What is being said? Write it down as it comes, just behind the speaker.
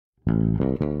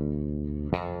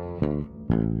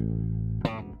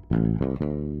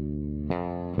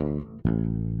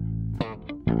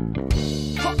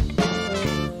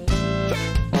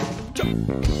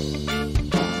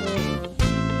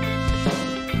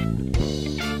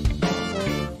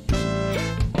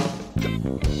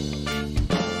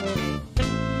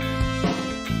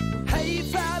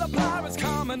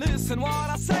listen what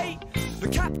I say. The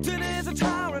captain is a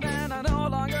tyrant and I no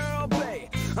longer obey.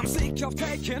 I'm sick of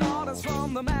taking orders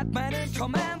from the madman in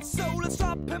command. So let's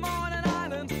drop him on an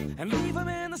island and leave him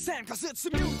in the sand. Cause it's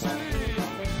a mutiny.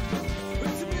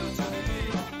 It's a mutiny.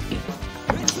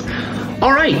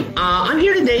 All right, I'm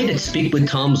here today to speak with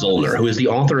Tom Zoellner, who is the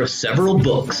author of several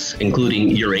books, including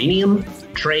Uranium,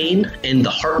 Train, and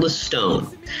The Heartless Stone.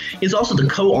 He's also the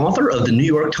co-author of the New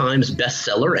York Times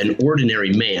bestseller, An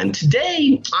Ordinary Man.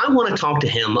 Today, I want to talk to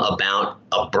him about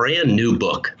a brand new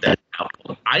book that's out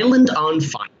called Island on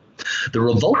Fire: The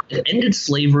Revolt that Ended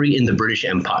Slavery in the British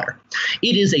Empire.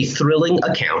 It is a thrilling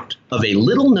account of a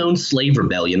little-known slave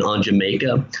rebellion on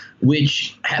Jamaica,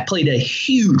 which played a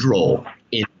huge role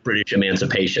in British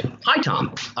emancipation. Hi,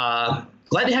 Tom.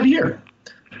 Glad to have you here.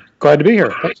 Glad to be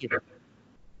here. Thank you.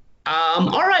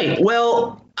 All right.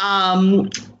 Well,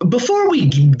 before we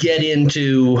get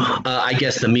into, I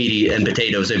guess, the meaty and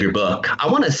potatoes of your book,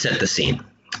 I want to set the scene.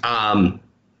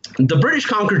 The British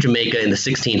conquered Jamaica in the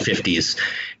 1650s,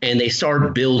 and they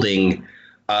started building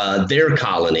their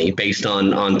colony based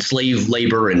on slave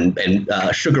labor and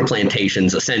sugar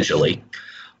plantations, essentially.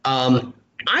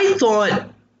 I thought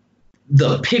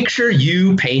the picture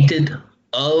you painted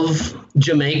of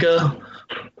Jamaica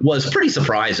was pretty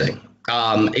surprising.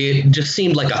 It just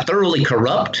seemed like a thoroughly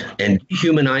corrupt and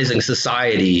dehumanizing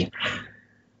society.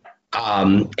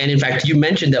 And in fact, you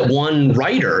mentioned that one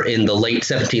writer in the late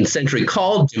 17th century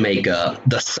called Jamaica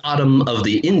the Sodom of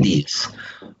the Indies.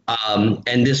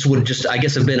 And this would just, I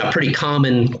guess, have been a pretty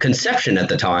common conception at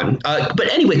the time. But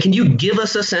anyway, can you give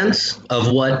us a sense of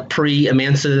what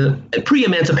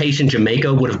pre-emancipation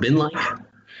Jamaica would have been like?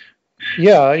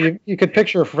 Yeah, you could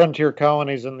picture frontier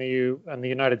colonies in the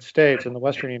United States, in the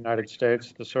Western United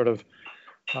States, the sort of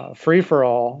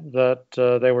free-for-all that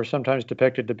they were sometimes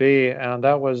depicted to be, and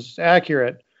that was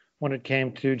accurate when it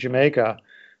came to Jamaica.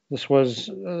 This was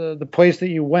the place that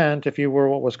you went if you were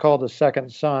what was called a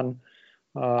second son,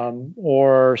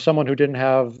 or someone who didn't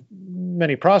have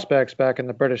many prospects back in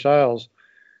the British Isles.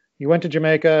 You went to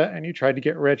Jamaica and you tried to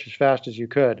get rich as fast as you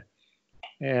could.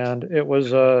 And it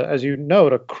was, as you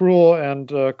note, a cruel and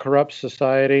corrupt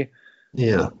society.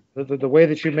 Yeah. The way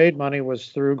that you made money was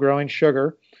through growing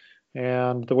sugar,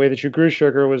 and the way that you grew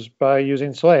sugar was by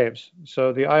using slaves.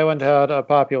 So the island had a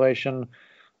population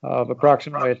of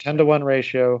approximately a 10-to-1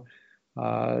 ratio,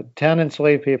 10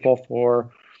 enslaved people for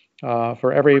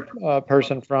every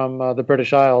person from the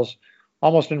British Isles,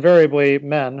 almost invariably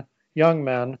men, young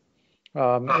men.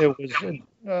 It was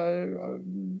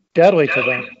deadly to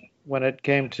them when it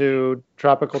came to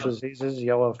tropical diseases,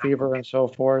 yellow fever, and so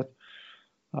forth.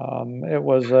 It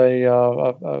was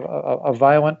a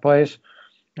violent place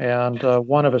and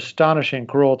one of astonishing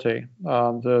cruelty.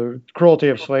 The cruelty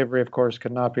of slavery, of course,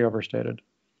 could not be overstated.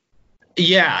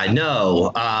 Yeah,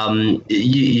 no,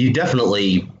 you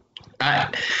definitely.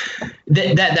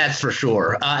 That's for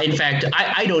sure. In fact,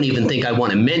 I don't even think I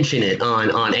want to mention it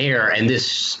on air, and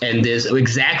this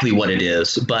exactly what it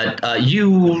is. But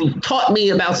you taught me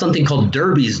about something called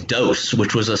Derby's dose,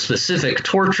 which was a specific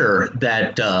torture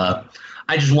that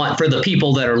I just want for the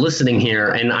people that are listening here.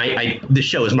 And this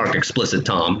show is marked explicit,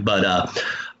 Tom, but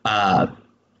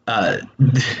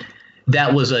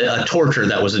that was a torture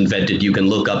that was invented. You can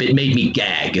look up. It made me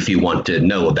gag if you want to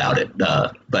know about it.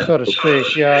 But so to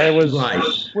speak, yeah, it was. Right.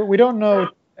 We don't know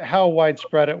how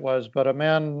widespread it was, but a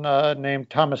man named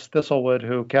Thomas Thistlewood,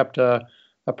 who kept a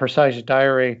precise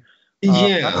diary.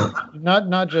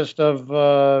 Not just of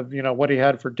what he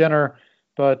had for dinner,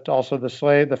 but also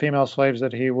the female slaves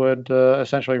that he would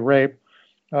essentially rape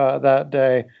that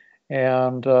day.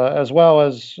 And as well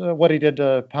as what he did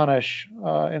to punish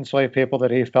enslaved people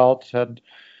that he felt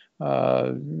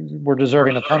were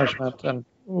deserving of punishment. And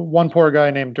one poor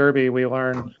guy named Derby, we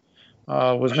learn,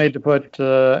 was made to put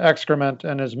excrement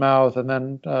in his mouth and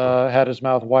then had his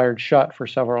mouth wired shut for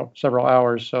several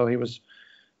hours. So he was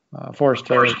forced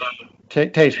to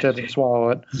taste it and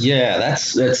swallow it. Yeah,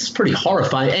 that's pretty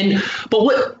horrifying.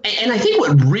 I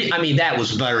think that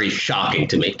was very shocking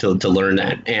to me to learn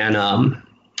that.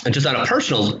 And just on a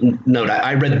personal note,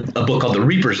 I read a book called The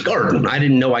Reaper's Garden. I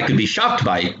didn't know I could be shocked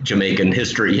by Jamaican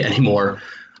history anymore.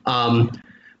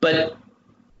 But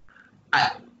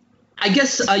I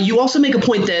guess you also make a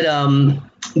point that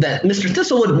that Mr.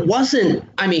 Thistlewood wasn't,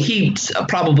 he's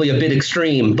probably a bit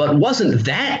extreme, but wasn't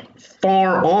that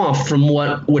far off from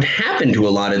what would happen to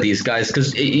a lot of these guys.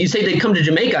 Because you say they come to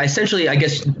Jamaica, essentially, I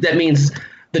guess that means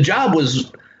the job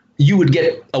was you would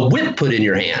get a whip put in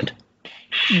your hand.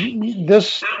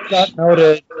 This got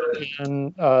noted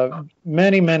in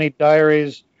many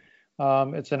diaries.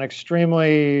 It's an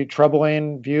extremely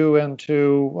troubling view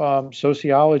into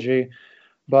sociology.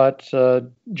 But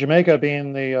Jamaica,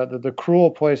 being the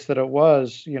cruel place that it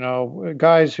was,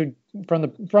 guys who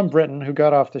from Britain who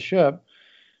got off the ship,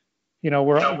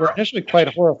 were initially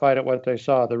quite horrified at what they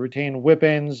saw: the routine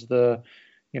whippings, the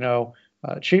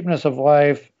cheapness of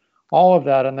life, all of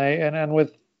that, and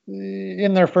with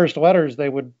in their first letters they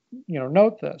would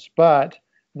note this, but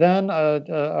then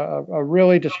a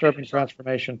really disturbing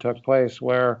transformation took place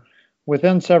where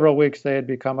within several weeks they had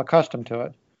become accustomed to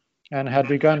it and had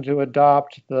begun to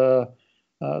adopt the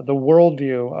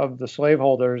worldview of the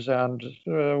slaveholders and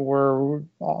were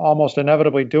almost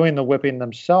inevitably doing the whipping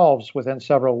themselves within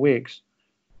several weeks.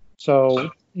 So,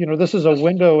 this is a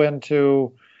window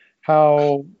into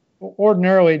how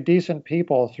ordinarily decent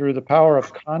people, through the power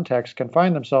of context, can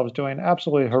find themselves doing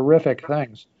absolutely horrific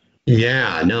things.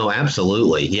 Yeah, no,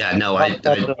 absolutely. Yeah, no,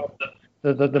 the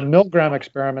Milgram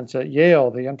experiments at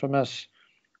Yale, the infamous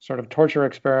sort of torture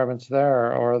experiments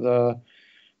there, or the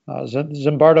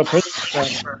Zimbardo prison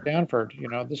experiment at Stanford.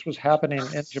 This was happening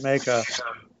in Jamaica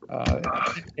in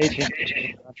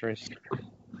 18th centuries.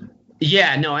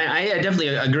 Yeah, no, I definitely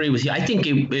agree with you. I think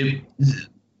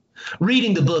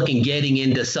reading the book and getting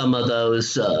into some of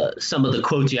the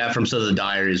quotes you have from some of the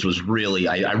diaries was really,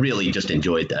 I really just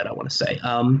enjoyed that, I want to say.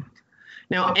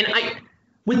 Now,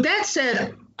 with that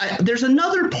said, there's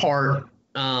another part,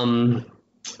 in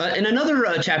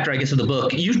another chapter, I guess, of the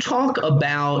book, you talk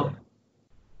about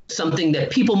something that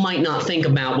people might not think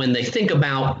about when they think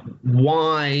about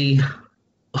why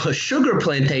a sugar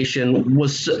plantation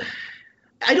was.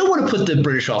 I don't want to put the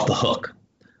British off the hook,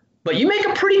 but you make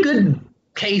a pretty good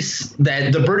case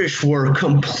that the British were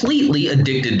completely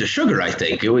addicted to sugar, I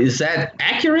think. Is that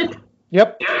accurate?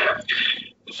 Yep.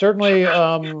 Certainly,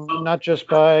 not just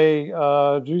by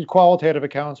qualitative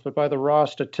accounts, but by the raw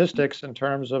statistics in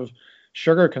terms of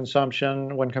sugar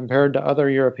consumption when compared to other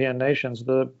European nations.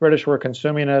 The British were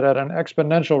consuming it at an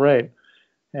exponential rate.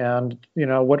 And,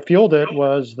 what fueled it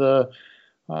was the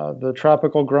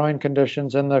tropical growing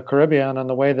conditions in the Caribbean and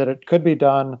the way that it could be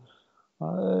done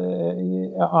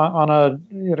on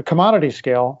a commodity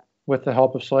scale with the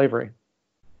help of slavery.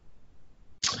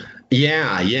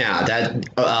 Yeah, that,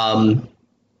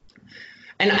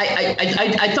 and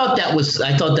I thought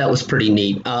that was pretty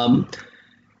neat.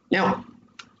 Now,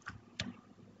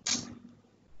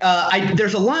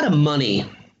 there's a lot of money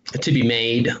to be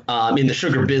made in the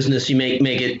sugar business. You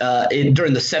make it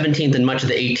during the 17th and much of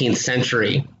the 18th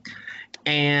century,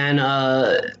 and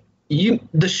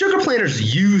the sugar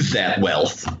planters use that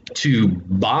wealth to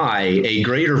buy a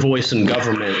greater voice in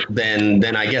government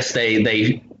than I guess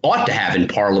they ought to have in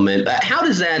Parliament. How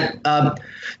does that?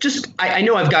 I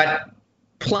know I've got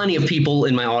plenty of people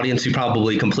in my audience who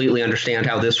probably completely understand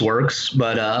how this works,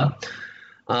 but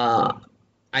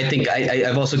I think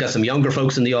I've also got some younger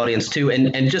folks in the audience too,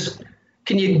 and just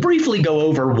can you briefly go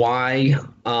over why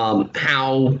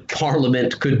how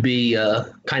Parliament could be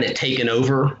kind of taken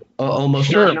over? Almost.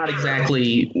 Sure. Not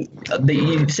exactly.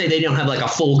 You say they don't have like a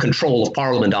full control of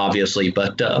Parliament, obviously,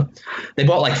 but they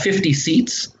bought like 50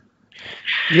 seats.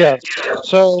 Yes.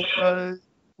 So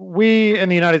we in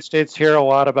the United States hear a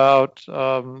lot about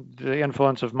the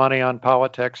influence of money on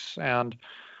politics, and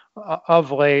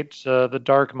of late, the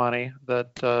dark money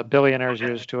that billionaires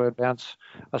use to advance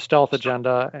a stealth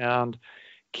agenda and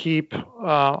keep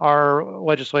our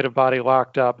legislative body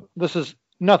locked up. This is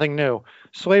nothing new.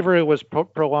 Slavery was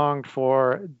prolonged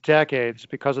for decades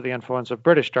because of the influence of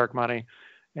British dark money.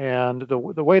 And the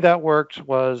way that worked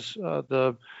was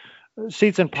the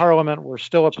seats in Parliament were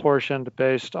still apportioned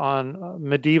based on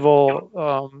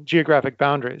medieval geographic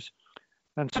boundaries.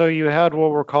 And so you had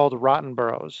what were called rotten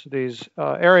boroughs, these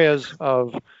areas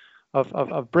of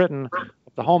Britain,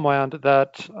 the homeland,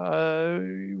 that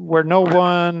where no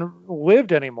one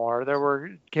lived anymore. There were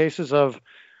cases of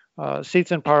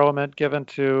seats in Parliament given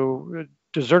to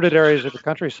deserted areas of the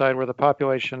countryside where the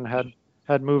population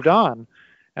had moved on.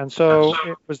 And so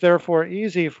it was therefore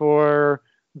easy for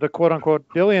the quote unquote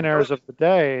billionaires of the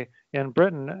day in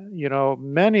Britain,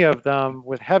 many of them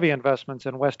with heavy investments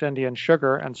in West Indian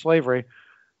sugar and slavery,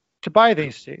 to buy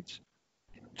these seats,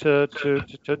 to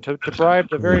bribe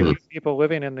the very few people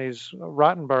living in these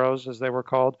rotten boroughs, as they were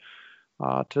called,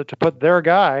 to put their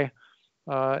guy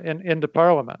into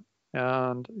Parliament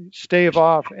and stave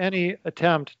off any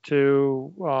attempt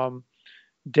to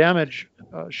damage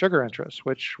sugar interests,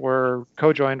 which were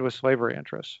co-joined with slavery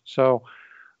interests. So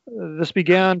this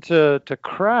began to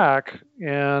crack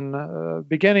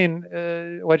beginning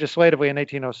legislatively in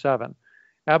 1807.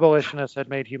 Abolitionists had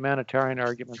made humanitarian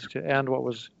arguments to end what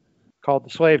was called the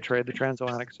slave trade, the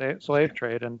transatlantic slave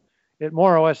trade. And it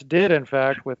more or less did, in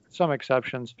fact, with some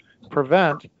exceptions,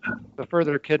 prevent the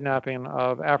further kidnapping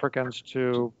of Africans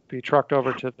to be trucked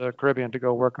over to the Caribbean to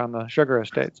go work on the sugar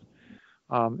estates.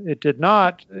 It did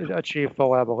not achieve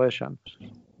full abolition.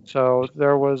 So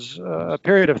there was a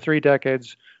period of 3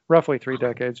 decades, roughly 3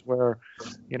 decades, where,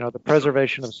 the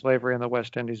preservation of slavery in the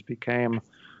West Indies became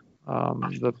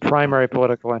the primary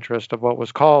political interest of what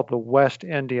was called the West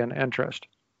Indian interest.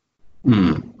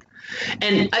 And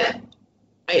I'm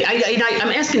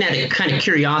asking out of kind of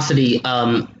curiosity.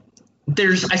 I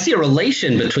see a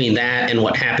relation between that and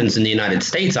what happens in the United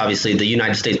States. Obviously, the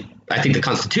United States, I think the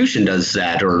Constitution does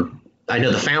that, or I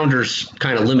know the founders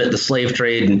kind of limit the slave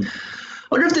trade. And I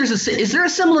wonder if is there a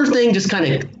similar thing, just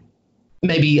kind of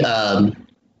maybe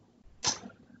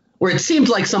where it seems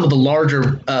like some of the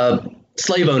larger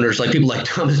slave owners, like people like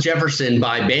Thomas Jefferson,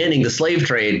 by banning the slave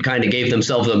trade, kind of gave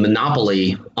themselves a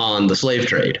monopoly on the slave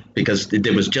trade because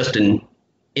there was just an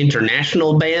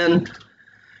international ban.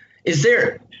 Is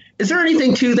there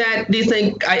anything to that? Do you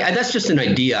think? That's just an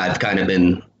idea I've kind of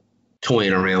been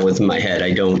toying around with in my head.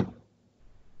 I don't.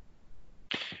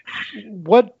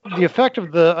 What the effect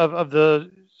of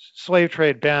the slave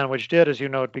trade ban, which did, as you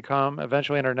know, become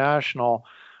eventually international,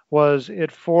 was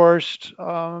it forced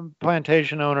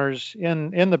plantation owners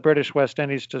in the British West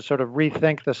Indies to sort of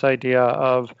rethink this idea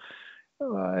of,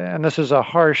 and this is a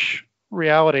harsh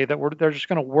reality, that they're just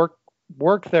going to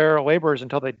work their laborers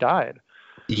until they died.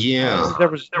 Yeah. There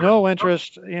was no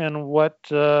interest in what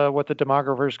the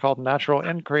demographers called natural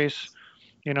increase.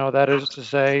 That is to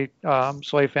say,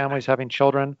 slave families having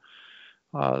children.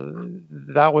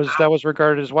 That was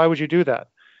regarded as, why would you do that?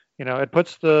 It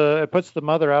puts the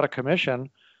mother out of commission,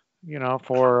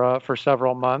 for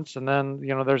several months, and then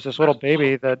there's this little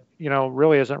baby that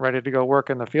really isn't ready to go work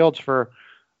in the fields for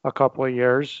a couple of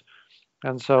years,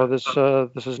 and so this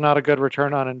is not a good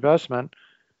return on investment.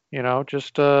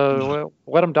 Just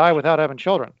let them die without having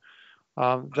children.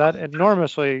 That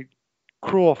enormously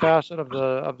cruel facet of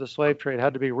the slave trade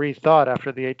had to be rethought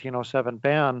after the 1807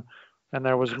 ban, and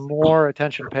there was more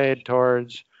attention paid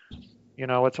towards,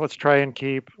 let's try and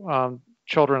keep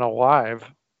children alive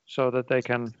so that they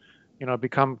can,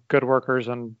 become good workers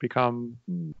and become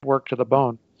work to the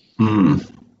bone.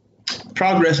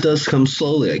 Progress does come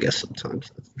slowly, I guess, sometimes,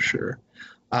 that's for sure.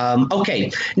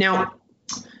 Okay, now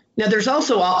there's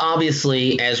also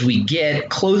obviously, as we get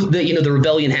close, the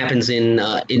rebellion happens in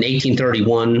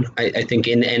 1831, I think,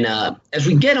 and as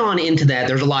we get on into that,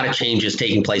 there's a lot of changes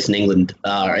taking place in England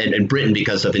and Britain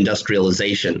because of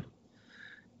industrialization.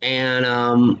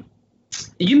 And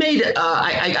you made,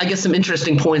 I guess, some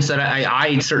interesting points that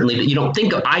I certainly,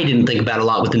 I didn't think about a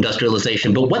lot with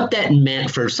industrialization, but what that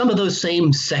meant for some of those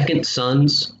same second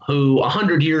sons who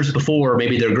 100 years before,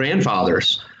 maybe their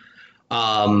grandfathers,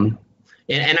 and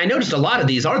I noticed a lot of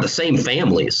these are the same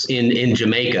families in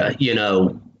Jamaica,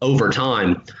 over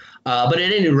time. But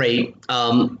at any rate,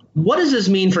 what does this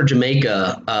mean for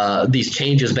Jamaica, these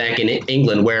changes back in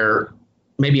England, where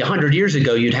maybe 100 years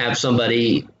ago you'd have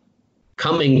somebody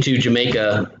coming to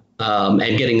Jamaica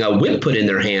and getting a whip put in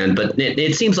their hand, but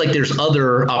it seems like there's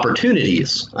other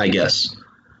opportunities, I guess.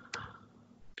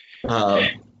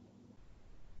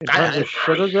 In terms of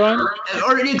sugar growing?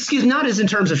 Not as in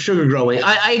terms of sugar growing.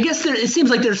 I guess it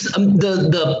seems like there's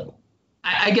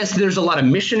I guess there's a lot of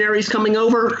missionaries coming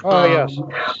over. Oh, yes.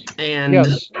 And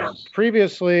yes.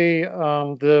 Previously,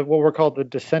 what were called the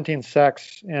dissenting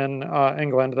sects in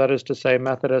England, that is to say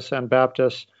Methodists and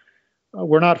Baptists,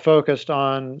 were not focused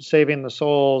on saving the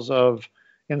souls of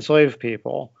enslaved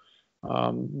people.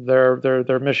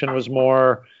 Their mission was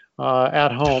more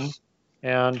at home.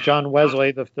 And John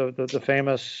Wesley, the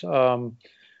famous,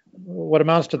 what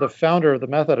amounts to the founder of the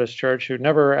Methodist Church, who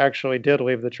never actually did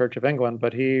leave the Church of England,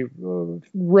 but he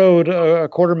rode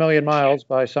 250,000 miles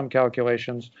by some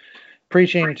calculations,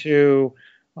 preaching to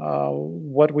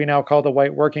what we now call the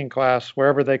white working class,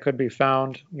 wherever they could be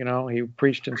found. He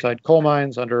preached inside coal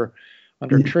mines, under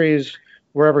trees,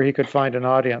 wherever he could find an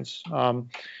audience.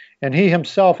 And he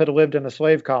himself had lived in a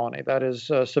slave colony, that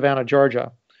is Savannah,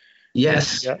 Georgia.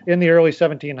 Yes. In the early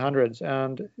 1700s,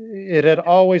 and it had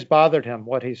always bothered him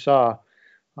what he saw.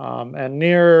 And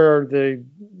near the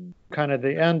kind of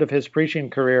the end of his preaching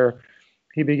career,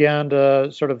 he began to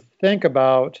sort of think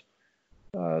about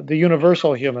the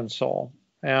universal human soul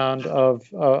and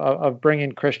of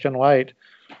bringing Christian light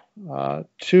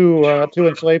to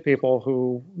enslaved people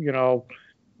who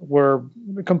were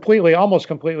almost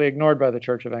completely ignored by the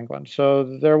Church of England. So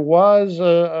there was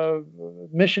a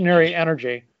missionary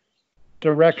energy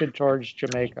directed towards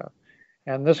Jamaica.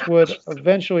 And this would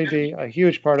eventually be a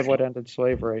huge part of what ended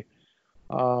slavery.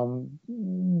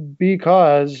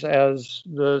 because as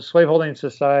the slaveholding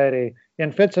society,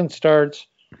 in fits and starts,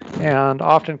 and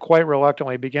often quite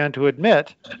reluctantly, began to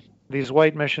admit these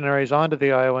white missionaries onto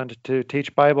the island to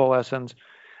teach Bible lessons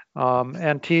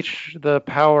and teach the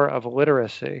power of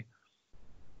literacy.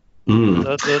 Mm.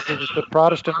 The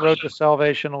Protestant road to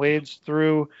salvation leads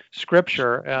through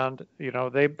Scripture, and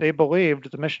they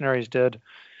believed, the missionaries did.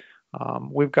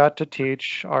 We've got to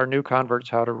teach our new converts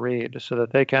how to read so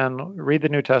that they can read the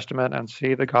New Testament and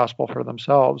see the gospel for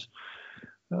themselves.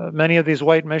 Many of these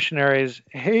white missionaries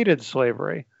hated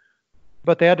slavery,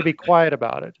 but they had to be quiet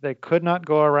about it. They could not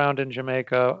go around in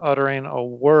Jamaica uttering a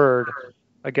word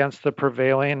against the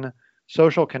prevailing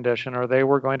social condition, or they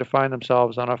were going to find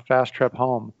themselves on a fast trip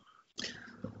home.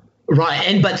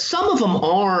 Right, but some of them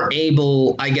are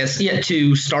able, I guess, yet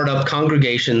to start up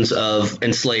congregations of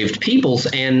enslaved peoples,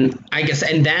 and I guess,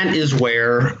 and that is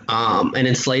where an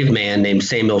enslaved man named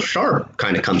Samuel Sharp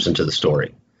kind of comes into the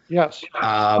story. Yes.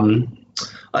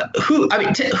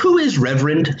 Who is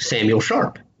Reverend Samuel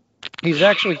Sharp? He's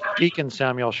actually Deacon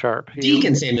Samuel Sharp.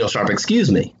 Deacon Samuel Sharp,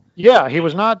 excuse me. Yeah, he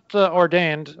was not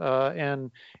ordained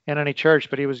in any church,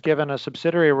 but he was given a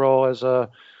subsidiary role as a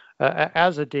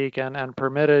deacon and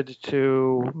permitted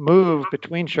to move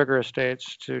between sugar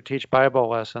estates to teach Bible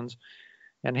lessons.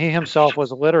 And he himself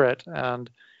was illiterate and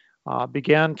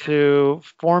began to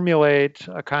formulate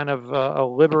a kind of a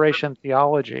liberation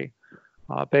theology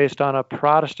based on a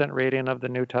Protestant reading of the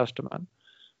New Testament,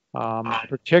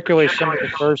 particularly some of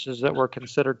the verses that were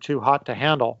considered too hot to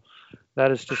handle.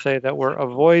 That is to say, that were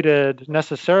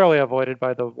necessarily avoided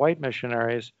by the white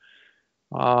missionaries.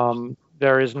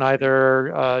 There is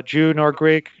neither Jew nor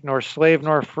Greek, nor slave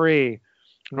nor free,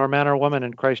 nor man or woman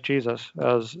in Christ Jesus,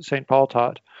 as St. Paul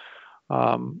taught.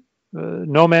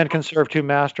 No man can serve two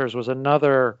masters was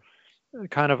another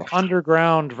kind of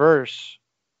underground verse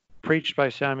preached by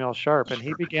Samuel Sharp, and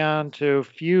he began to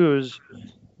fuse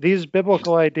these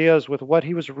biblical ideas with what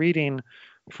he was reading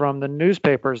from the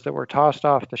newspapers that were tossed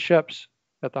off the ships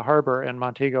at the harbor in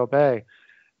Montego Bay.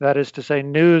 That is to say,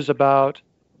 news about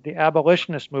the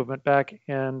abolitionist movement back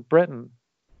in Britain.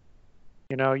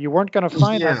 You weren't going to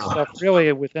find that stuff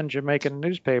really within Jamaican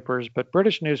newspapers, but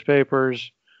British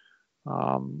newspapers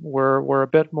were a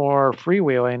bit more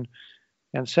freewheeling.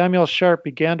 And Samuel Sharp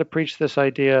began to preach this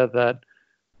idea that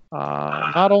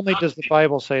not only does the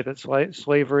Bible say that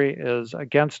slavery is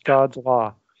against God's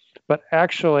law, but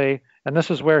actually, and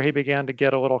this is where he began to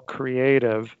get a little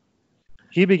creative,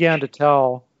 he began to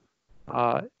tell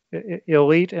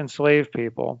elite enslaved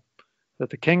people that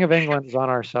the King of England is on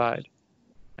our side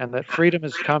and that freedom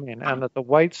is coming and that the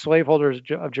white slaveholders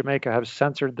of Jamaica have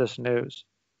censored this news.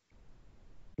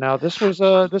 Now, this was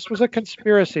a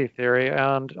conspiracy theory,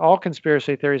 and all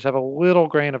conspiracy theories have a little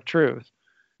grain of truth,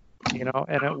 and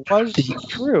it was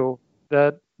true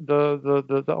that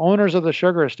the owners of the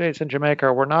sugar estates in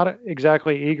Jamaica were not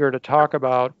exactly eager to talk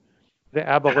about the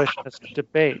abolitionist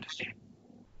debate.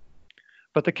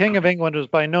 But the King of England was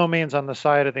by no means on the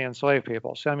side of the enslaved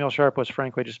people. Samuel Sharp was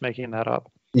frankly just making that up.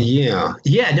 Yeah.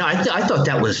 No, I thought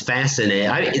that was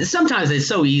fascinating. Sometimes it's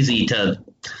so easy to,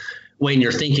 when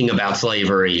you're thinking about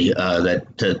slavery,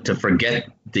 to forget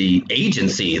the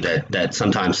agency that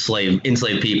sometimes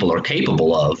enslaved people are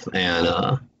capable of, and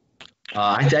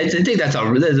I think that's a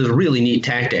really neat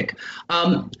tactic.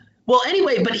 Well,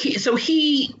 anyway, but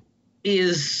he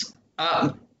is.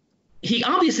 He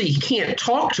obviously can't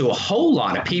talk to a whole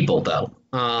lot of people, though.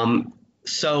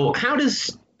 So how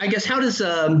does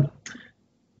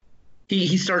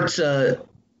he starts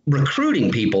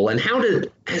recruiting people, and how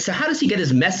does he get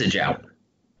his message out?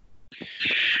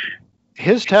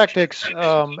 His tactics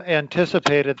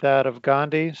anticipated that of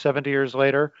Gandhi 70 years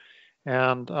later,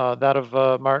 and that of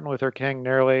Martin Luther King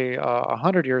nearly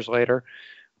 100 years later.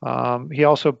 He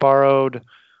also borrowed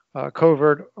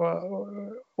covert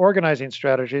organizing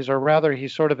strategies, or rather, he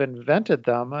sort of invented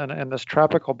them in this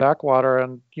tropical backwater.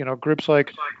 And groups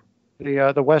like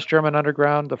the West German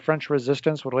underground, the French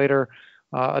resistance would later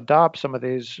adopt some of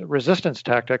these resistance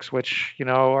tactics, which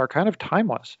are kind of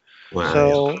timeless. Wow.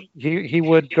 So he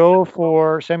would go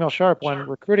for Samuel Sharp when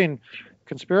recruiting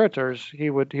conspirators. He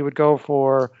would go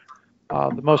for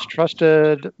the most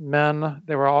trusted men.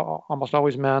 They were almost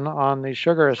always men on the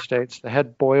sugar estates, the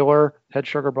head boiler, head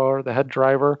sugar boiler, the head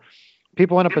driver,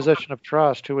 people in a position of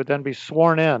trust who would then be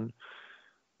sworn in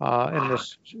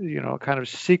this, kind of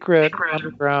secret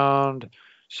underground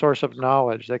source of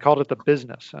knowledge. They called it the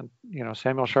business. And,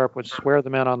 Samuel Sharp would swear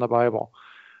them in on the Bible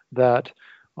that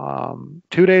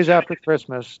 2 days after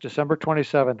Christmas, December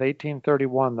 27th,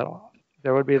 1831, that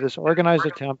there would be this organized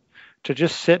attempt to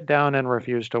just sit down and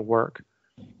refuse to work.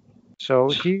 So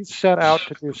he set out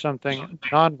to do something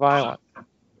nonviolent,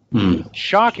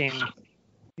 shocking,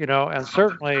 and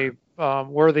certainly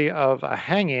worthy of a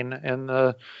hanging in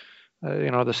the,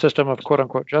 the system of quote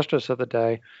unquote justice of the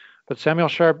day. But Samuel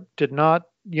Sharp did not,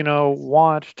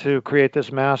 want to create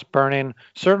this mass burning,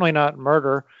 certainly not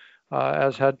murder,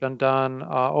 as had been done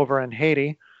over in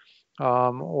Haiti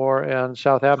or in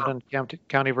Southampton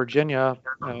County, Virginia,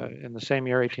 in the same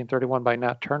year, 1831, by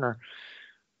Nat Turner.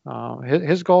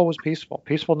 His goal was peaceful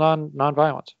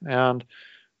nonviolence, and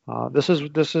this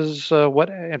is what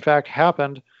in fact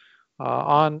happened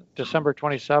on December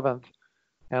 27th,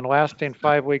 and lasting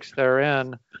 5 weeks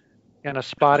therein in a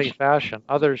spotty fashion.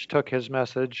 Others took his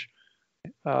message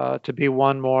to be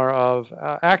one more of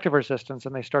active resistance,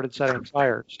 and they started setting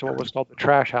fires to what was called the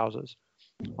trash houses,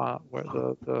 where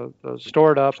the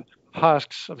stored up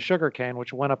husks of sugarcane,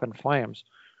 which went up in flames.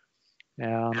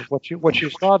 And what you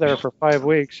saw there for 5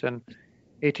 weeks in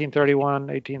 1831,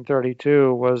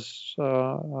 1832 was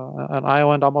an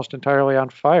island almost entirely on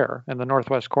fire in the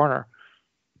northwest corner.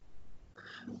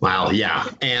 Wow, yeah.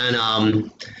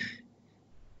 And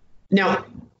now,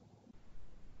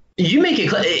 you make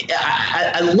it.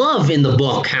 I love in the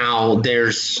book how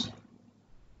there's.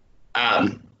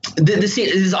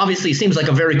 This obviously seems like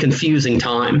a very confusing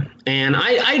time, and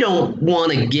I don't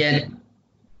want to get.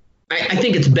 I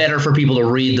think it's better for people to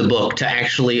read the book to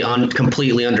actually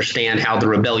completely understand how the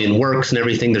rebellion works and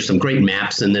everything. There's some great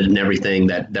maps in it and everything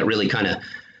that really kind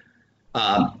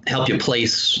of help you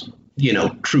place,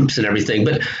 troops and everything.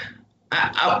 But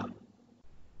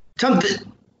Tom,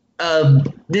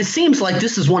 this seems like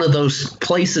this is one of those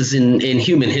places in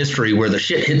human history where the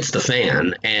shit hits the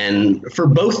fan. And for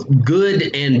both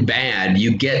good and bad,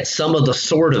 you get some of the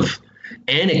sort of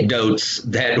anecdotes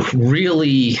that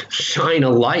really shine a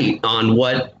light on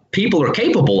what people are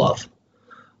capable of.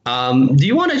 Do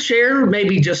you want to share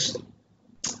maybe just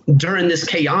during this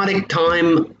chaotic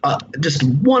time, just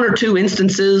one or two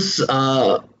instances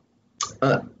of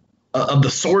the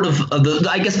sort of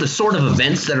the sort of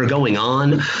events that are going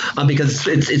on, because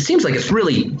it seems like it's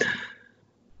really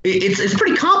it's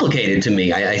pretty complicated to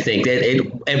me. I think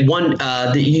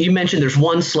that you mentioned there's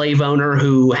one slave owner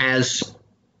who has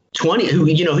 20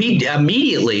 he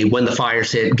immediately when the fires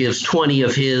hit gives 20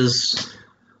 of his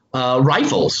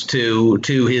rifles to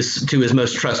his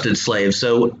most trusted slaves.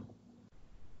 So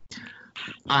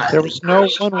there was no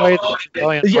one way that the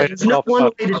rebellion played itself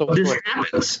out. This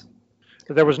happens.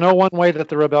 There was no one way that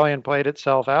the rebellion played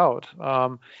itself out.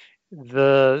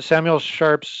 The Samuel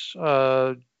Sharp's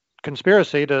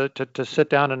conspiracy to sit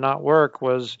down and not work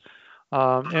was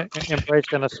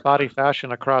embraced in a spotty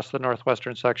fashion across the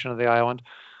northwestern section of the island.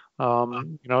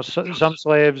 Some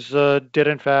slaves did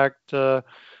in fact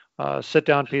sit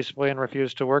down peacefully and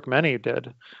refuse to work. Many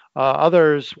did.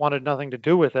 Others wanted nothing to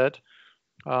do with it,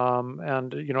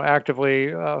 and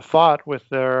actively fought with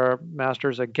their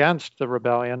masters against the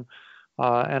rebellion.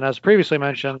 And as previously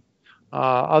mentioned,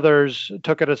 others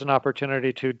took it as an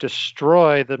opportunity to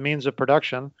destroy the means of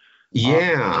production,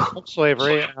 of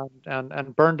slavery,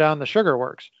 and burn down the sugar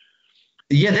works.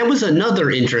 Yeah, that was another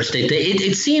interesting thing.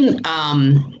 It seemed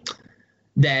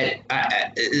that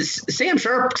Sam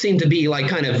Sharp seemed to be like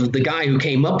kind of the guy who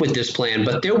came up with this plan,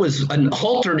 but there was an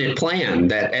alternate plan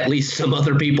that at least some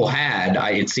other people had.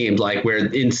 It seemed like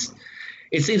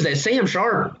it seems that Sam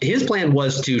Sharp, his plan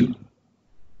was to,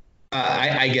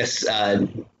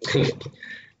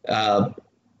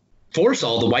 force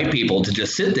all the white people to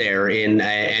just sit there and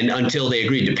until they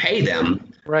agreed to pay them.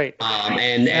 Right. But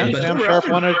Sam Sharp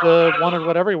wanted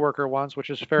what every worker wants, which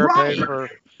is fair pay for.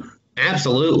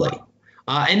 Absolutely.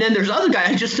 And then there's other guys.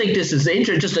 I just think this is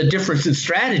just a difference in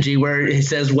strategy where he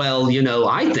says, well,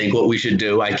 I think what we should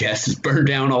do, I guess, is burn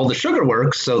down all the sugar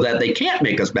works so that they can't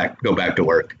make us go back to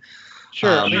work.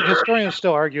 Sure. Historians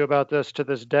still argue about this to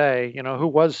this day. Who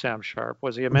was Sam Sharp?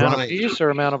 Was he a man of peace or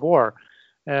a man of war?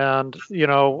 And,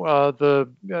 the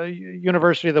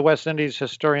University of the West Indies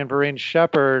historian Vereen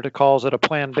Shepherd calls it a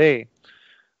plan B,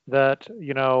 that,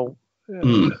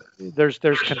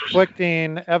 there's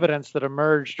conflicting evidence that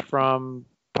emerged from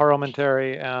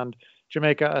parliamentary and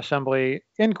Jamaica Assembly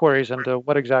inquiries into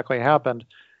what exactly happened.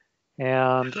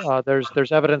 And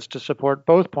there's evidence to support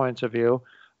both points of view.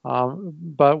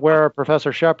 But where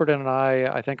Professor Shepherd and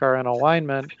I think are in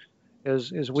alignment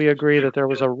is we agree that there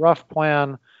was a rough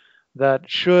plan that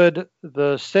should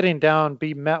the sitting down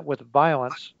be met with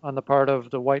violence on the part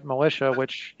of the white militia,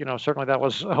 which, certainly that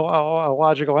was a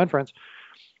logical inference,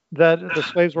 that the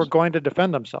slaves were going to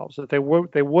defend themselves, that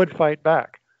they would fight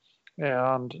back.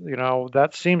 And, that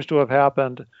seems to have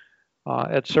happened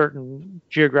at certain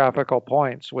geographical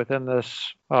points within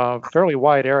this fairly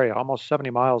wide area, almost 70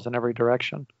 miles in every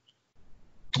direction.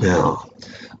 Yeah.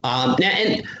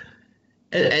 And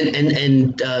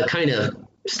kind of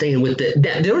staying with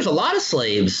there was a lot of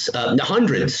slaves,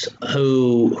 hundreds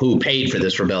who paid for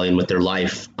this rebellion with their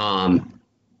life.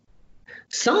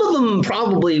 Some of them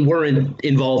probably weren't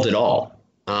involved at all.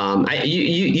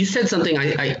 You said something,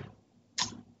 I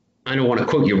don't want to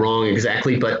quote you wrong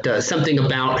exactly, but something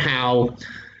about how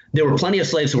there were plenty of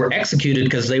slaves who were executed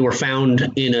because they were found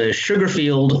in a sugar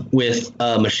field with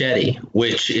a machete,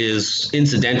 which is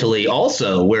incidentally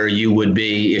also where you would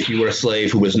be if you were a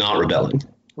slave who was not rebelling.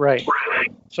 Right.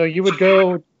 So you would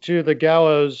go to the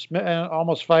gallows,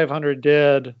 almost 500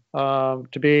 did,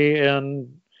 to be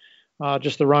in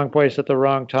just the wrong place at the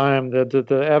wrong time.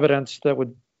 The evidence that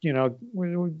would,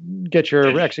 get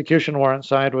your execution warrant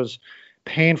signed was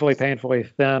painfully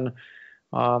thin.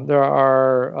 There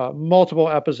are multiple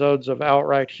episodes of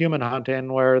outright human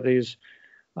hunting where these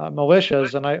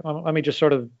militias, and let me just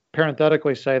sort of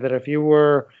parenthetically say that if you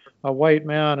were a white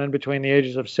man in between the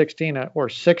ages of 16 or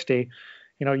 60,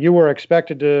 you were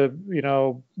expected to,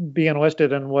 be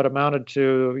enlisted in what amounted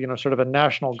to, sort of a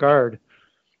National Guard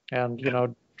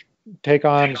and, take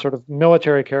on sort of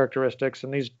military characteristics.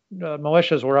 And these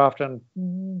militias were often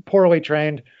poorly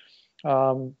trained,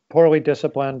 poorly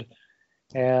disciplined,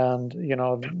 and,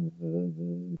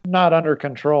 not under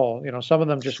control. Some of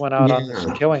them just went out on this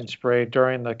killing spree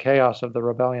during the chaos of the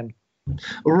rebellion.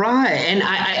 Right. And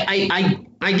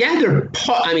I gather,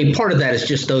 part of that is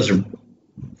just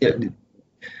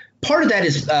part of that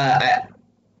is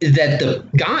that a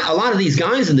lot of these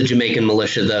guys in the Jamaican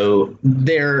militia, though,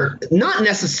 they're not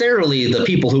necessarily the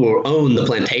people who own the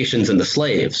plantations and the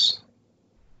slaves.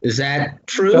 Is that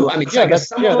true? I guess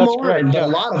some of them are, but a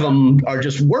lot of them are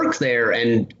just work there.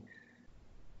 And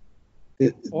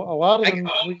a lot of them,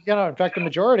 in fact, the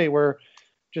majority were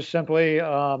just simply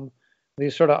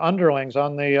these sort of underlings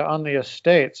on the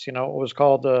estates. What was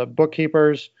called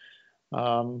bookkeepers.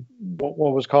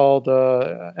 What was called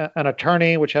an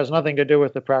attorney, which has nothing to do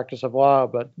with the practice of law,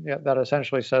 but that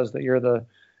essentially says that you're the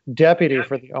deputy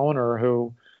for the owner,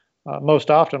 who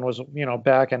most often was,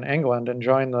 back in England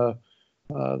enjoying the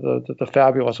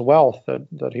fabulous wealth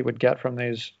that he would get from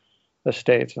these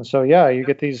estates. And so, you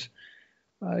get these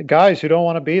guys who don't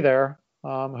want to be there,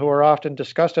 who are often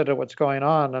disgusted at what's going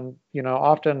on, and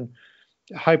often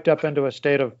hyped up into a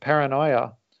state of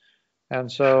paranoia. And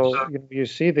so you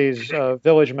see these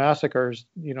village massacres,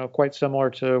 quite similar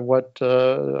to what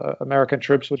American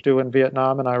troops would do in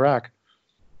Vietnam and Iraq.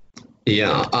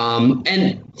 Yeah,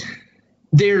 and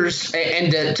there's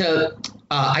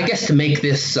I guess to make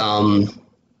this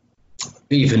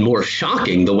even more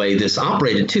shocking, the way this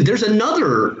operated too, there's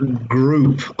another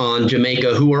group on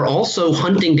Jamaica who are also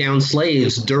hunting down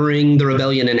slaves during the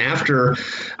rebellion and after.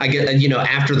 I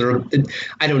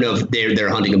don't know if they're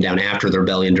hunting them down after the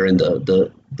rebellion during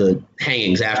the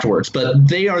hangings afterwards, but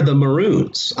they are the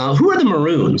Maroons. Who are the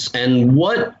Maroons, and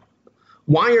why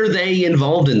are they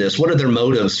involved in this? What are their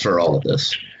motives for all of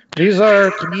this? These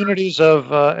are communities of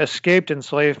escaped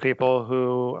enslaved people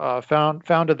who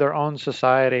founded their own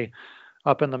society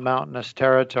up in the mountainous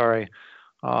territory.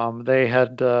 They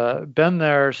had been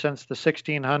there since the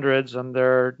 1600s, and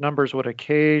their numbers would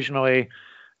occasionally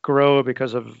grow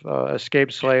because of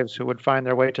escaped slaves who would find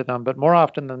their way to them. But more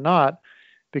often than not,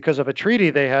 because of a treaty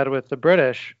they had with the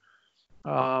British,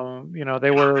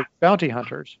 they were bounty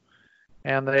hunters.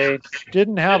 And they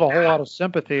didn't have a whole lot of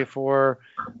sympathy for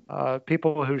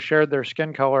people who shared their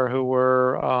skin color who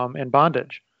were in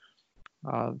bondage.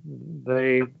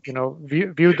 They,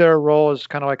 viewed their role as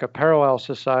kind of like a parallel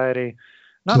society,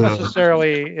 not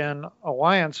necessarily in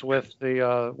alliance with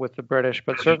the British,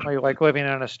 but certainly like living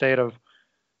in a state of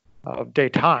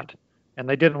détente. And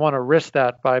they didn't want to risk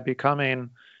that by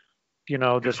becoming,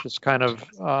 this kind of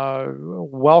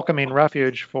welcoming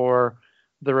refuge for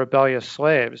the rebellious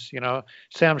slaves.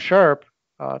 Sam Sharp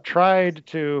tried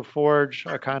to forge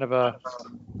a kind of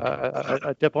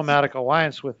a diplomatic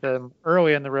alliance with them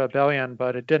early in the rebellion,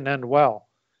 but it didn't end well.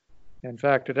 In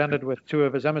fact, it ended with 2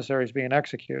 of his emissaries being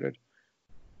executed.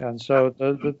 And so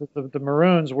the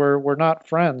Maroons were not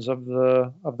friends of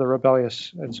the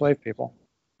rebellious enslaved people.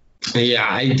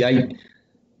 Yeah,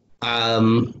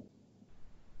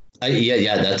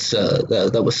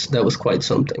 that was quite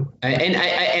something. And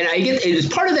I get, is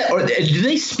part of that, or do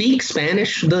they speak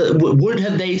Spanish? Were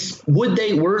they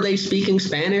speaking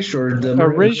Spanish, or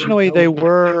originally they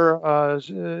were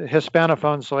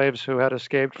Hispanophone slaves who had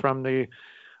escaped from the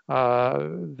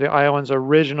the island's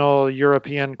original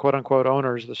European quote unquote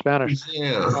owners, the Spanish.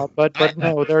 Yeah. But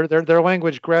no, their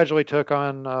language gradually took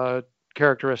on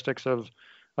characteristics of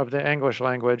the English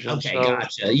language. And Okay, so,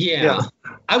 gotcha. Yeah.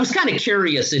 I was kind of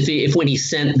curious if when he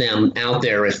sent them out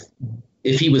there,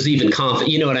 if he was even confident,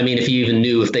 you know what I mean? If he even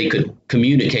knew if they could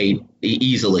communicate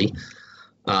easily.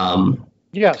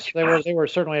 Yes, they were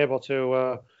certainly able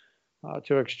to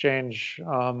exchange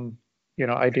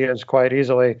ideas quite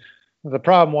easily. The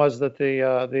problem was that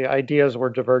the ideas were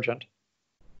divergent.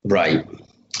 Right.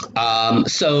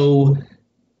 So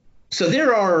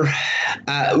there are.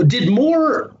 Did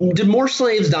more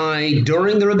slaves die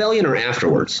during the rebellion or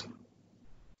afterwards?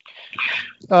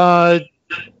 The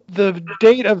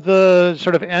date of the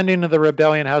sort of ending of the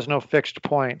rebellion has no fixed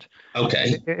point.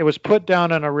 Okay. It was put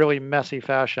down in a really messy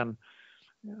fashion.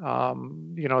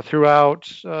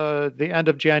 Throughout the end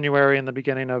of January and the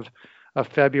beginning of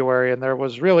February, and there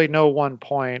was really no one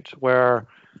point where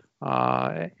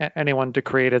anyone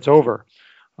decreed it's over.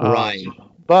 Right.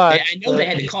 But I know they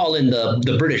had to call in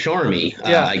the British Army.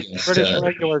 I guess, British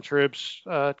regular troops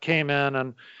came in,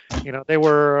 and they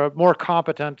were more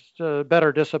competent,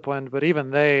 better disciplined, but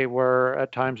even they were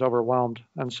at times overwhelmed.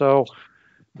 And so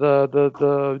the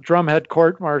drumhead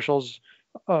court martials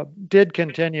did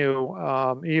continue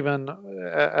even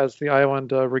as the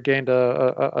island regained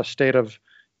a state of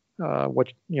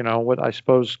what I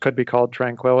suppose could be called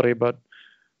tranquility, but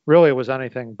really it was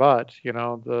anything but.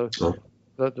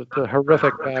 The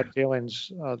horrific bad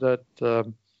feelings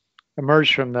that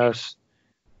emerged from this,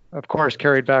 of course,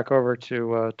 carried back over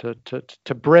to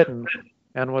Britain,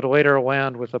 and would later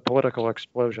land with a political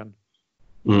explosion.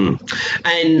 And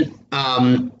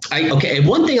one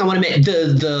thing I want to make,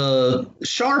 the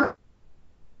Sharp,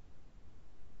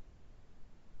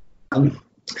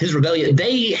 his rebellion,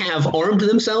 they have armed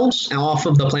themselves off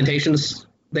of the plantations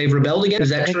they've rebelled against. Is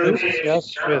that true?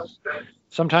 Yes,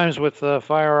 sometimes with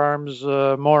firearms,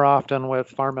 more often with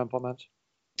farm implements.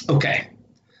 Okay.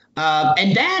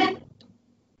 And that,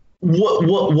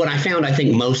 what I found, I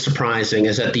think, most surprising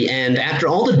is at the end, after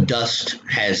all the dust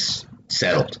has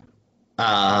settled,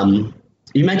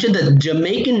 you mentioned that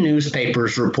Jamaican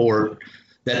newspapers report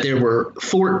that there were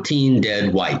 14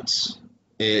 dead whites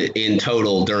in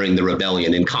total during the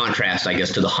rebellion, in contrast, I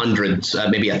guess, to the hundreds,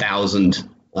 maybe 1,000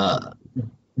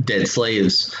 dead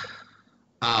slaves.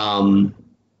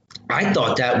 I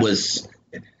thought that was,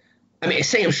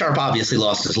 Sam Sharp obviously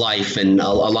lost his life, and a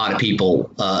lot of people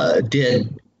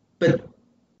did, but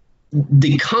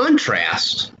the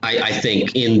contrast, I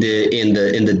think, in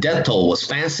the death toll was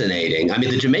fascinating.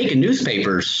 The Jamaican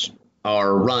newspapers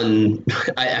are run.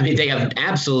 They have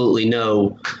absolutely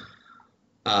no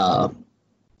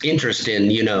interest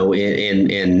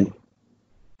in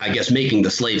I guess making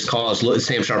the slaves' cause,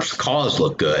 Sam Sharp's cause,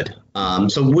 look good.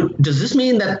 Does this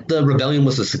mean that the rebellion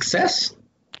was a success?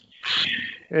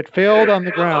 It failed on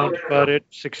the ground, but it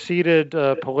succeeded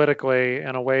politically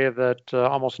in a way that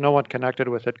almost no one connected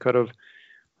with it could have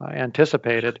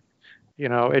anticipated.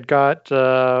 It got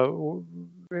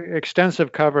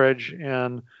extensive coverage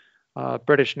in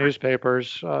British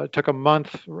newspapers. It took a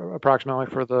month approximately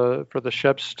for the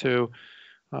ships to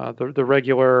the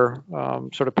regular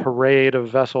sort of parade of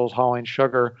vessels hauling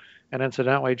sugar, and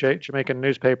incidentally, Jamaican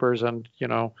newspapers and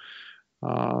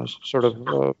sort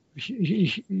of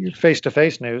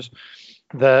face-to-face news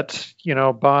that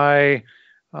by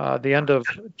the end of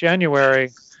January,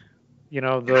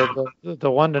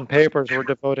 the London papers were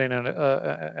devoting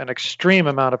an extreme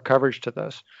amount of coverage to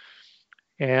this,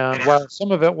 and while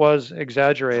some of it was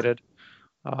exaggerated,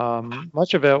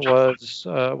 much of it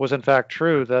was in fact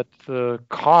true, that the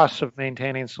costs of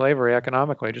maintaining slavery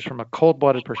economically, just from a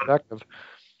cold-blooded perspective,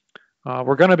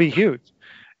 were going to be huge.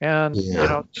 And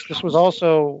this was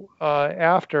also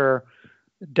after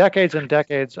decades and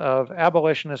decades of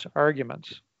abolitionist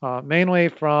arguments, mainly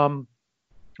from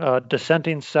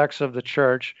dissenting sects of the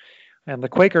church. And the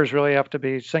Quakers really have to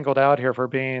be singled out here for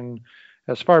being,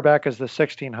 as far back as the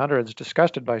 1600s,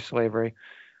 disgusted by slavery.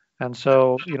 And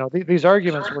so, these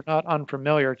arguments were not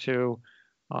unfamiliar to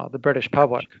the British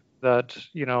public, that,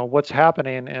 what's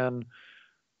happening in,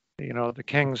 the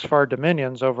King's far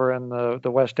dominions over in the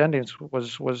West Indies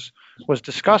was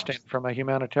disgusting from a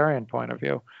humanitarian point of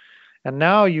view. And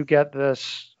now you get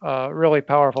this really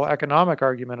powerful economic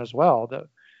argument as well, that,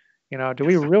 do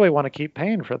we really want to keep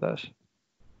paying for this?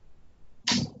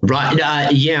 Right.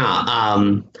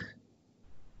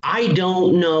 I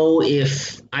don't know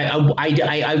if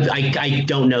I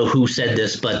don't know who said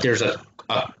this, but there's a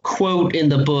quote in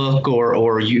the book,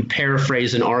 or you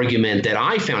paraphrase an argument that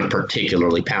I found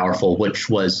particularly powerful, which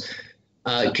was,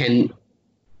 can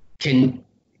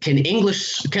can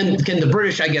the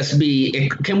British, I guess,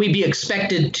 can we be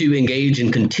expected to engage in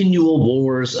continual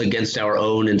wars against our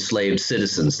own enslaved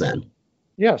citizens then?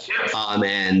 Yes.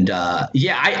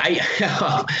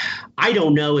 I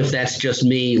don't know if that's just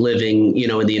me living,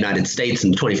 in the United States in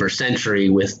the 21st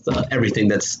century with everything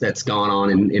that's gone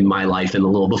on in my life and a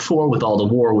little before with all the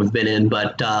war we've been in,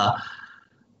 but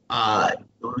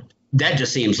that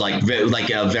just seems like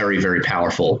a very, very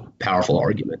powerful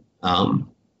argument.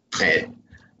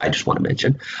 I just want to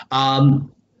mention.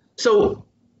 So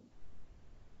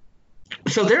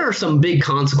there are some big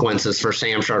consequences for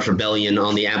Sam Sharp's rebellion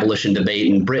on the abolition debate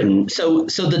in Britain. So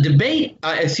the debate,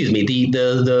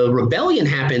 the rebellion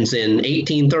happens in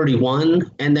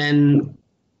 1831, and then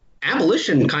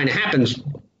abolition kind of happens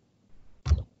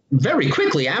very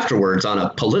quickly afterwards on a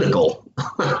political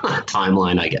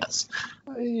timeline, I guess.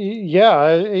 Yeah,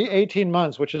 18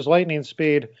 months, which is lightning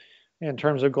speed in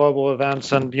terms of global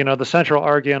events. And, the central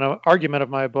argument of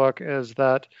my book is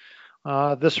that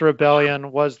this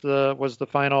rebellion was the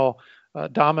final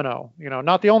domino.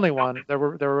 Not the only one. There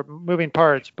were moving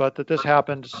parts, but that this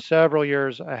happened several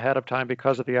years ahead of time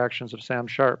because of the actions of Sam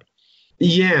Sharp.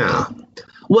 Yeah.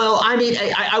 Well, I mean,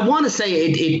 I want to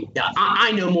say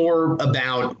I know more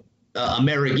about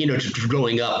American. Just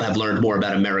growing up, I've learned more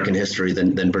about American history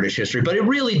than British history. But it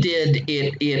really did.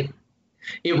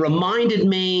 It reminded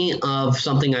me of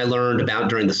something I learned about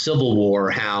during the Civil War,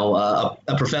 how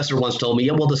a professor once told me,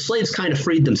 the slaves kind of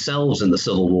freed themselves in the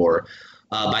Civil War.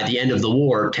 By the end of the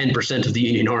war, 10% of the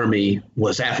Union Army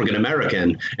was African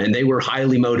American, and they were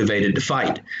highly motivated to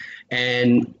fight.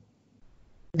 And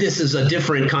this is a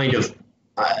different kind of,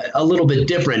 a little bit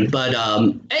different, but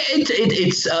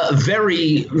it's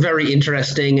very, very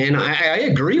interesting. And I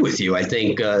agree with you. I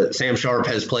think Sam Sharp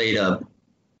has played a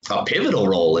pivotal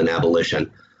role in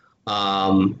abolition. I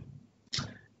want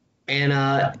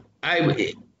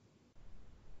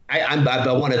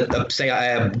to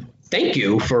say thank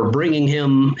you for bringing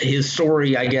his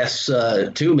story, I guess,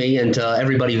 to me and to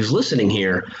everybody who's listening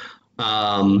here.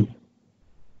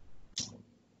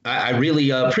 I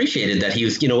really appreciated that he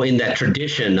was, in that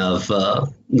tradition of I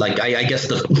guess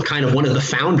the kind of one of the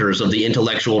founders of the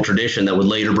intellectual tradition that would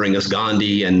later bring us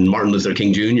Gandhi and Martin Luther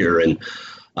King Jr. And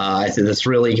I think that's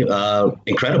really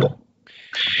incredible.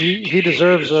 He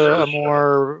deserves a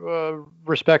more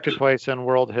respected place in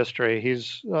world history.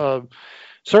 He's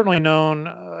certainly known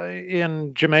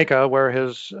in Jamaica, where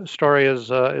his story is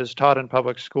taught in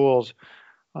public schools.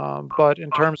 But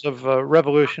in terms of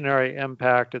revolutionary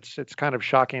impact, it's kind of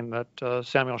shocking that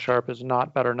Samuel Sharp is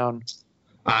not better known.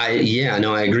 I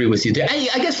agree with you there.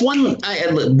 I guess one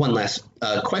last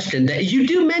question that you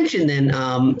do mention. Then,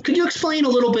 could you explain a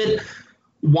little bit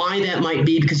why that might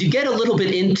be? Because you get a little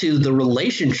bit into the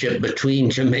relationship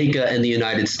between Jamaica and the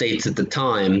United States at the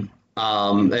time.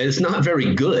 It's not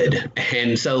very good,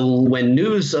 and so when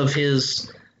news of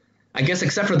his, I guess,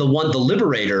 except for the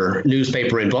Liberator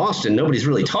newspaper in Boston, nobody's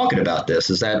really talking about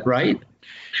this. Is that right?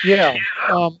 Yeah,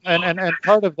 and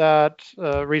part of that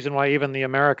reason why even the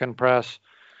American press,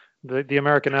 the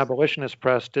American abolitionist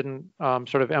press, didn't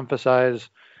sort of emphasize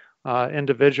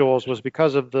individuals was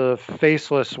because of the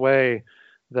faceless way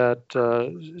that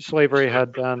slavery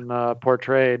had been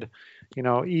portrayed.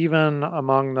 Even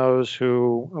among those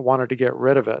who wanted to get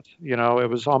rid of it, it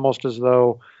was almost as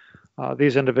though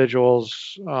these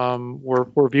individuals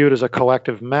were viewed as a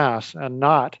collective mass and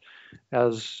not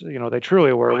as they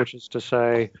truly were, which is to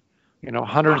say,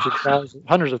 hundreds of thousands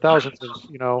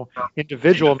of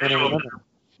individual men and women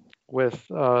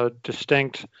with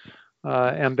distinct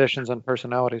ambitions and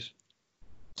personalities.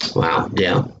 Wow.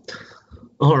 Yeah.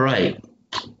 All right.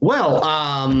 Well,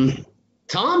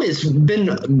 Tom, it's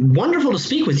been wonderful to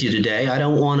speak with you today. I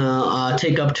don't want to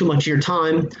take up too much of your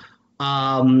time.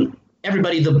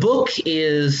 Everybody, the book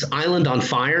is Island on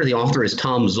Fire. The author is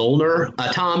Tom Zoellner.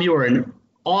 Tom, you are an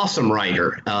awesome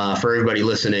writer. For everybody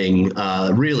listening,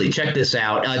 really check this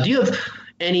out. Do you have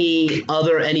any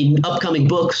upcoming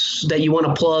books that you want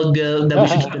to plug that we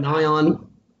should keep an eye on?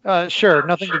 Sure.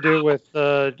 Nothing to do with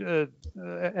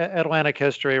Atlantic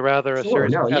history, rather a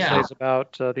series of essays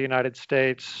about the United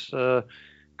States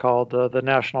called The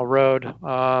National Road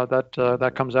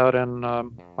that comes out in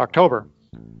October.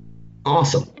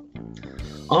 Awesome.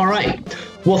 All right.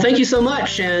 Well, thank you so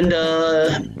much, and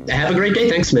have a great day.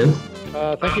 Thanks, man.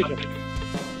 Thank you, Jim.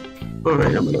 All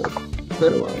right. I'm going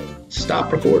to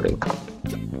stop recording.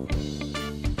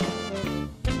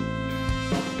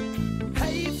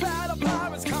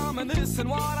 Listen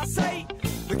what I say.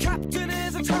 The captain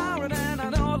is a tyrant and I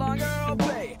no longer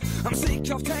obey. I'm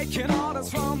sick of taking orders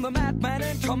from the madman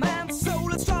in command. So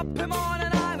let's drop him on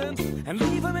an island and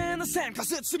leave him in the sand,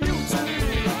 'cause it's a mutiny.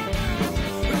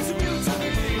 It's a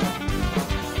mutiny.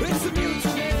 It's a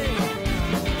mutiny.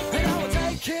 And now we're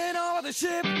taking over the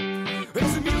ship.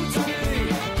 It's a mutiny.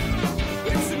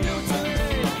 It's a mutiny.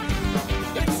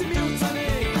 It's a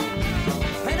mutiny.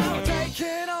 And now we're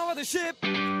taking over the ship.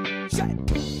 Shit.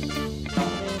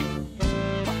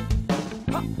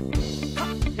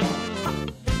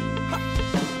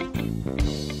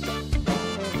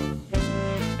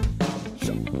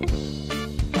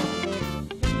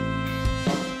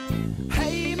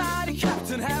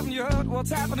 Haven't you heard what's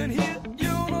happening here?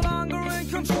 You're no longer in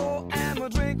control, and we're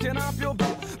drinking up your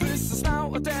beer. This is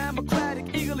now a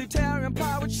democratic, egalitarian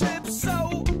pirate ship,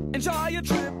 so enjoy your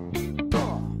trip.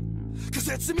 'Cause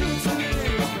it's a mutiny.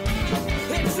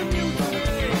 It's a mutiny.